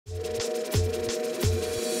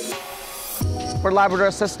We're Labrador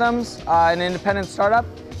Systems, an independent startup.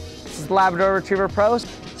 This is the Labrador Retriever Pro.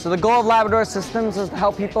 So the goal of Labrador Systems is to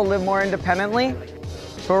help people live more independently.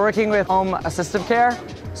 So we're working with home assistive care.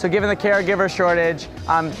 So given the caregiver shortage,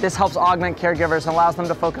 this helps augment caregivers and allows them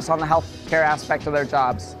to focus on the healthcare aspect of their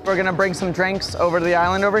jobs. We're going to bring some drinks over to the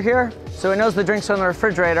island over here. So it knows the drinks are in the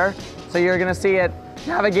refrigerator. So you're going to see it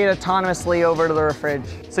navigate autonomously over to the fridge.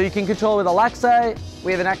 So you can control with Alexa.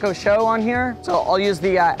 We have an Echo Show on here. So I'll use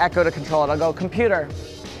the Echo to control it. I'll go, computer,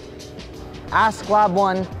 ask Lab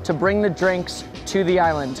 1 to bring the drinks to the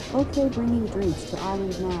island. Okay, bringing drinks to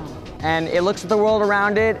island now. And it looks at the world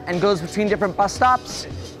around it and goes between different bus stops.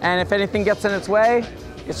 And if anything gets in its way,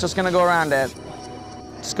 it's just gonna go around it.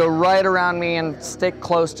 Just go right around me and stick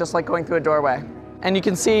close, just like going through a doorway. And you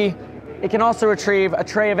can see, it can also retrieve a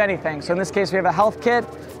tray of anything. So in this case, we have a health kit,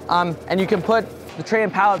 and you can put the tray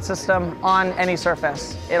and pallet system on any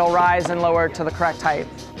surface. It'll rise and lower to the correct height.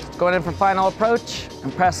 Going in for final approach,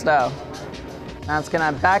 and presto. Now it's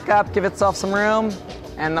gonna back up, give itself some room,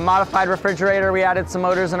 and the modified refrigerator, we added some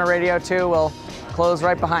motors and a radio to, will close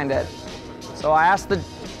right behind it. So I asked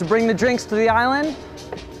to bring the drinks to the island.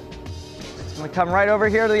 It's gonna come right over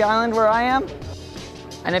here to the island where I am.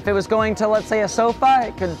 And if it was going to, let's say, a sofa,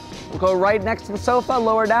 it could go right next to the sofa,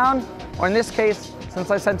 lower down. Or in this case, since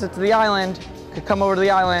I sent it to the island, it could come over to the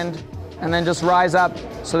island and then just rise up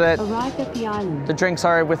so that Arrive at the island. the drinks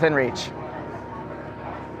are within reach.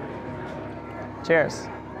 Cheers.